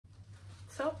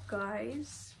up,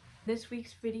 guys? This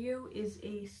week's video is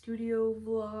a studio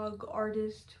vlog,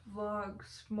 artist vlog,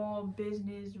 small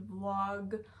business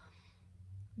vlog.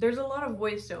 There's a lot of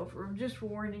voiceover, I'm just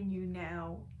warning you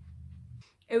now.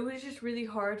 It was just really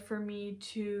hard for me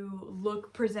to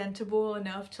look presentable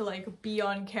enough to like be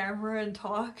on camera and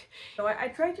talk. So I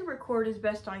tried to record as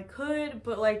best I could,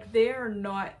 but like they are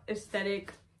not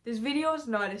aesthetic. This video is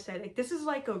not aesthetic. This is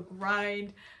like a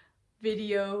grind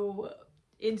video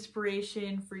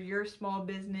inspiration for your small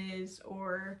business,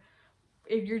 or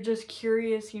if you're just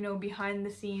curious, you know, behind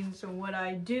the scenes of what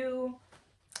I do.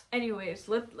 Anyways,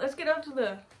 let's get onto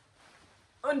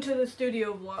the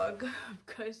studio vlog,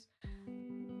 because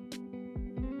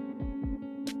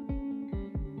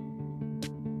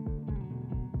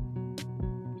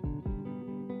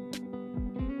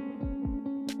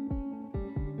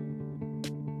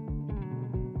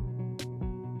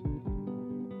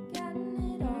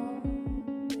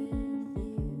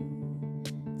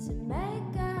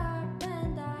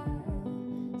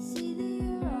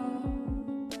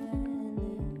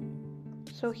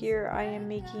so here I am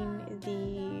making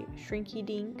the shrinky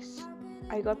dinks.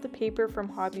 I got the paper from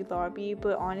Hobby Lobby,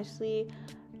 but honestly,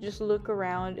 just look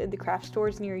around at the craft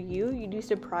stores near you. You'd be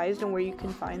surprised on where you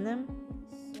can find them.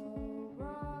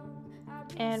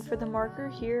 And for the marker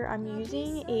here, I'm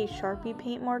using a Sharpie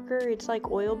paint marker. It's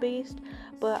like oil based,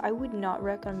 but I would not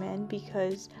recommend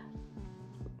because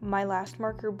my last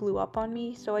marker blew up on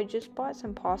me. So I just bought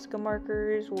some Posca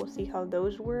markers. We'll see how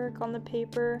those work on the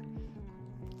paper.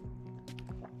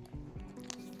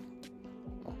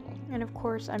 And of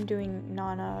course, I'm doing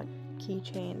Nana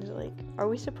keychains. Like, are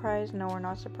we surprised? No, we're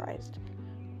not surprised.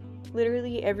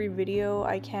 Literally every video,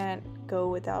 I can't go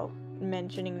without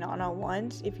mentioning Nana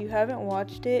once. If you haven't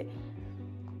watched it,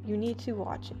 you need to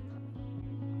watch it.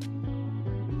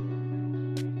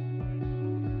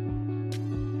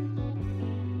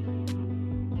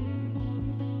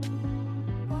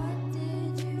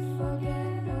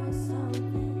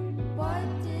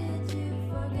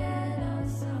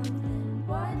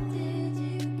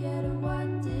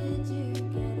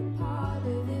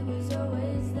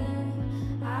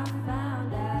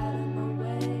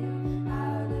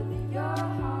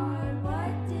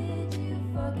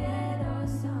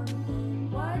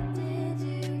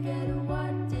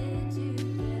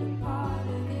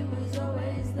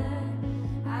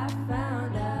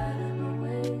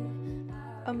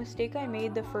 A mistake I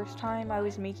made the first time I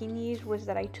was making these was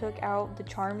that I took out the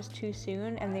charms too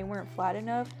soon and they weren't flat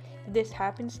enough. If this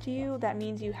happens to you, that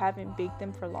means you haven't baked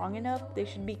them for long enough. They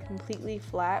should be completely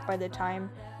flat by the time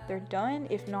they're done.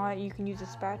 If not, you can use a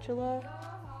spatula.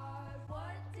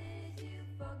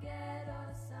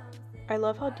 I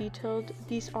love how detailed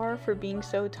these are for being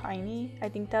so tiny. I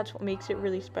think that's what makes it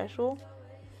really special.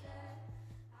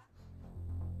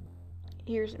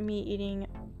 Here's me eating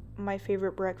my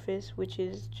favorite breakfast, which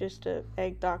is just a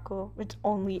egg taco. It's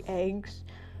only eggs.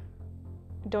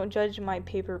 Don't judge my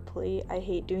paper plate. I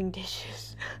hate doing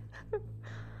dishes.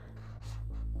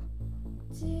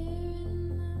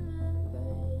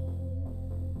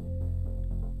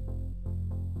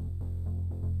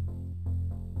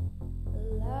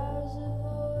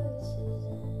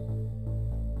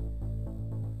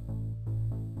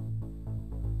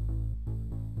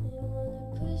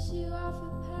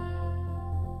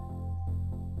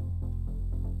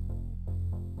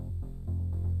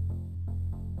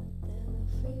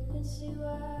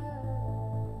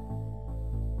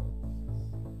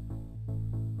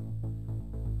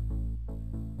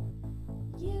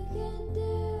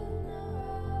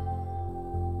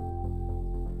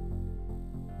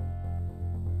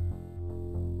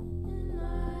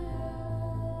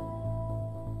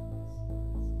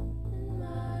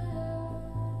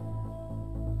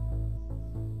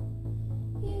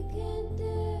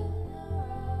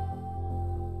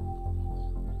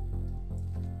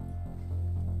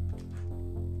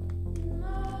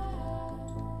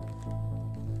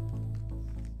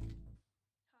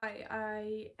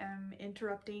 I am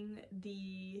interrupting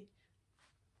the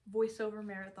voiceover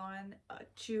marathon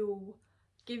to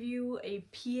give you a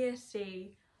PSA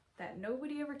that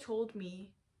nobody ever told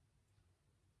me.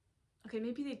 Okay,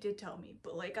 maybe they did tell me,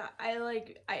 but like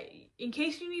I in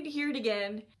case you need to hear it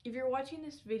again, if you're watching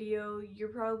this video, you're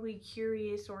probably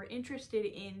curious or interested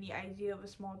in the idea of a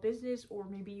small business, or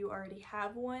maybe you already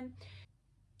have one.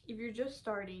 If you're just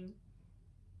starting,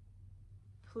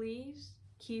 please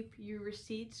keep your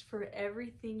receipts for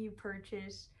everything you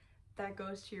purchase that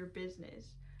goes to your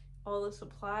business. All the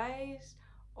supplies,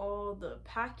 all the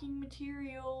packing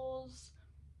materials,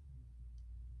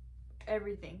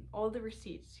 everything, all the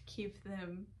receipts, keep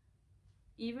them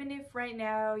Even if right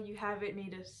now you haven't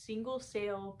made a single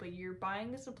sale, but you're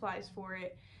buying the supplies for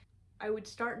it, I would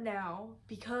start now,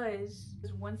 because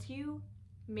once you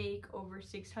make over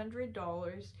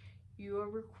 $600, you are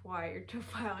required to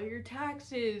file your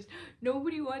taxes.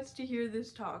 Nobody wants to hear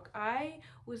this talk. I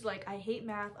was like, I hate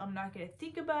math. I'm not gonna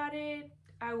think about it.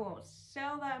 I won't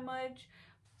sell that much.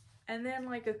 And then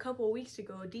like a couple weeks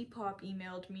ago, Depop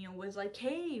emailed me and was like,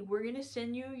 hey, we're gonna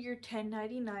send you your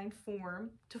 1099 form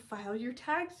to file your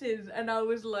taxes. And I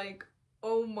was like,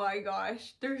 oh my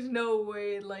gosh, there's no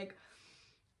way. Like,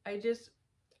 I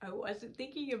wasn't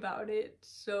thinking about it.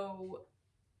 So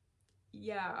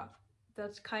yeah,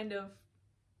 that's kind of,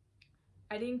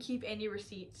 I didn't keep any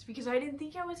receipts because I didn't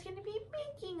think I was gonna be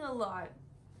making a lot.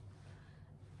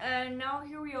 And now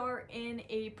here we are in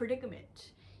a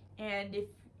predicament. And if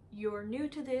you're new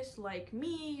to this like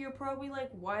me, you're probably like,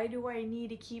 why do I need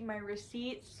to keep my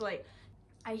receipts? Like,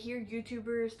 I hear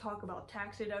YouTubers talk about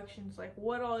tax deductions, like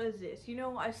what all is this? You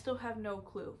know, I still have no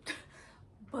clue.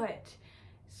 But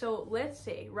so let's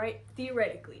say, right,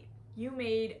 theoretically, you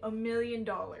made $1 million,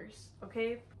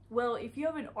 okay? Well, if you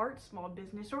have an art small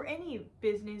business or any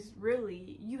business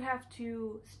really, you have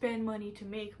to spend money to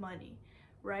make money,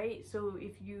 right? So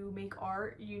if you make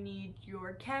art, you need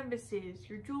your canvases,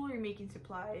 your jewelry making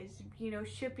supplies, you know,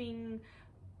 shipping,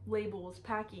 labels,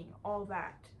 packing, all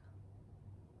that.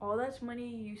 All that's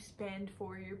money you spend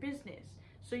for your business.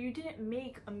 So you didn't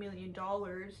make $1 million,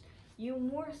 you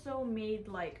more so made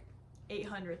like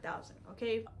 800,000,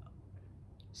 okay?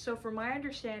 So from my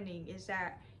understanding is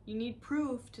that you need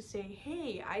proof to say,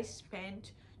 hey, I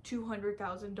spent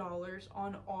 $200,000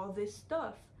 on all this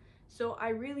stuff. So I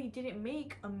really didn't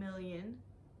make $1 million.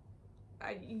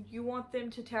 You want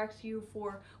them to tax you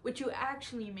for what you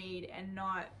actually made and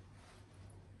not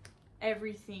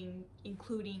everything,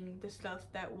 including the stuff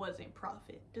that wasn't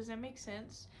profit. Does that make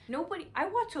sense? I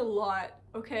watch a lot,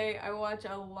 okay? I watch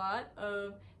a lot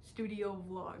of studio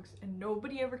vlogs and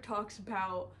nobody ever talks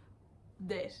about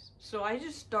this. So I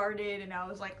just started and I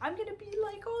was like, I'm gonna be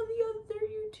like all the other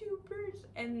YouTubers,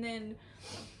 and then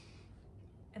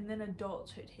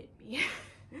adulthood hit me.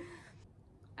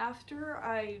 After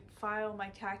I file my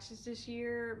taxes this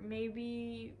year,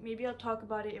 maybe I'll talk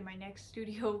about it in my next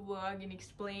studio vlog and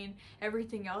explain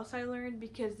everything else I learned,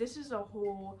 because this is a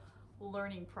whole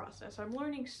learning process. I'm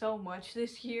learning so much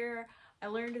this year. I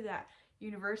learned that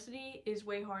university is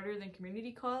way harder than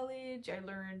community college. I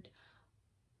learned,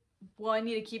 well, I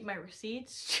need to keep my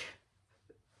receipts.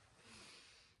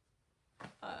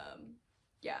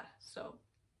 Yeah, so,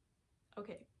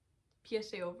 okay.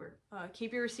 PSA over.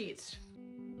 Keep your receipts.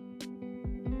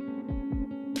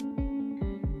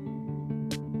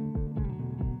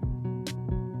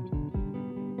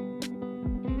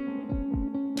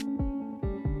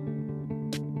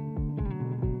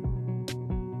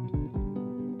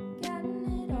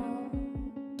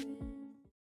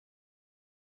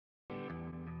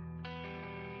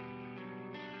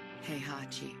 Hey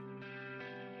Hachi,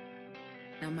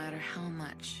 no matter how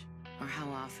much or how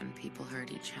often people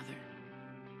hurt each other,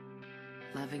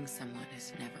 loving someone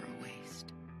is never a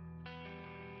waste.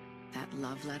 That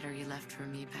love letter you left for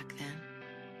me back then,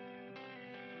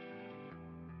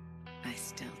 I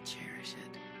still cherish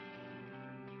it.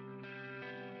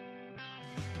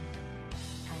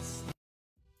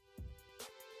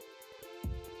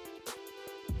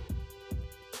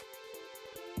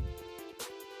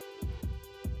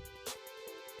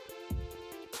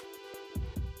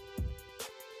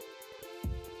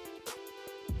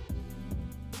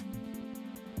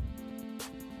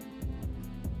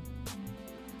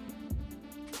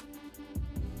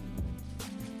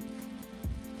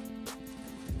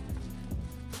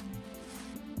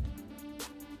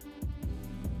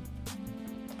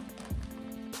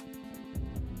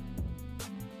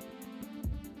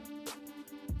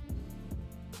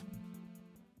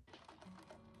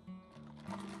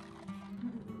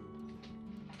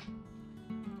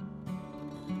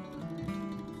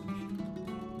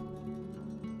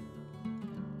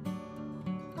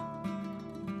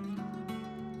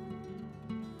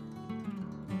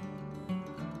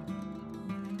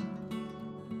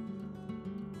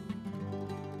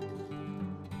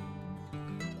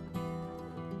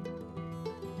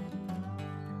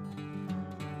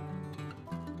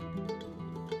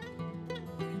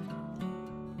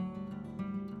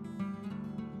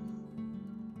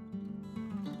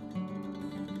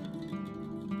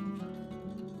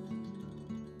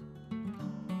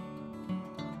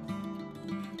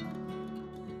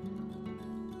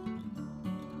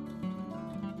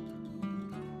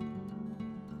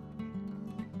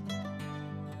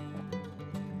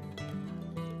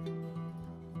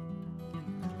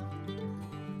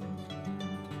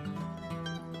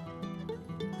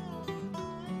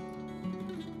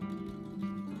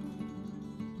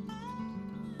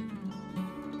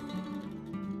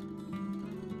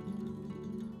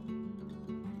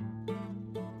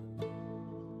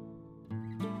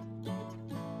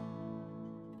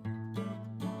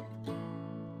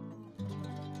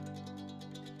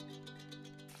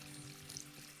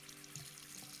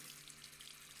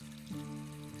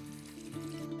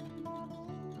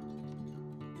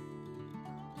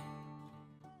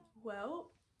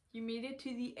 Well, you made it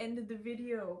to the end of the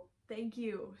video. Thank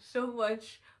you so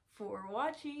much for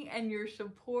watching and your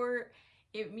support.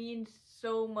 It means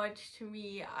so much to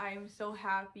me. I'm so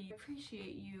happy. I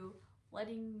appreciate you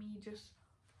letting me just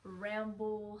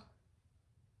ramble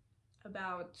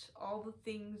about all the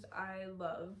things I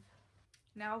love.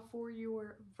 Now for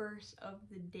your verse of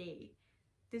the day.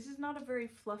 This is not a very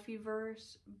fluffy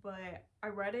verse, but I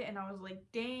read it and I was like,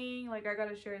 dang, like I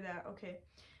gotta share that. Okay,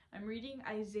 I'm reading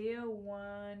Isaiah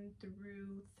 1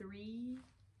 through 3,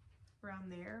 around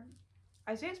there.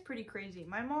 Isaiah's pretty crazy.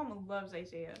 My mom loves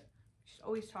Isaiah. She's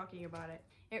always talking about it.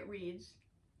 It reads,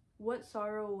 "What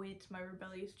sorrow awaits my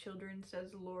rebellious children,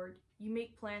 says the Lord. You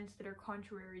make plans that are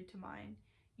contrary to mine.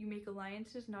 You make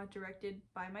alliances not directed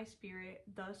by my spirit,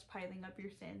 thus piling up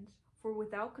your sins. For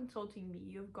without consulting me,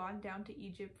 you have gone down to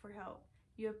Egypt for help.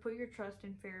 You have put your trust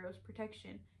in Pharaoh's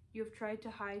protection. You have tried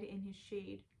to hide in his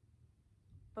shade.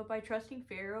 But by trusting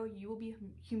Pharaoh, you will be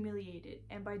humiliated,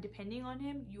 and by depending on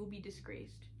him, you will be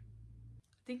disgraced."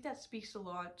 I think that speaks a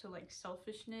lot to like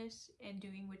selfishness and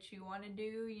doing what you want to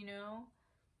do, you know?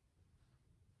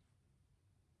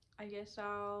 I guess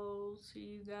I'll see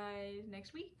you guys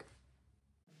next week.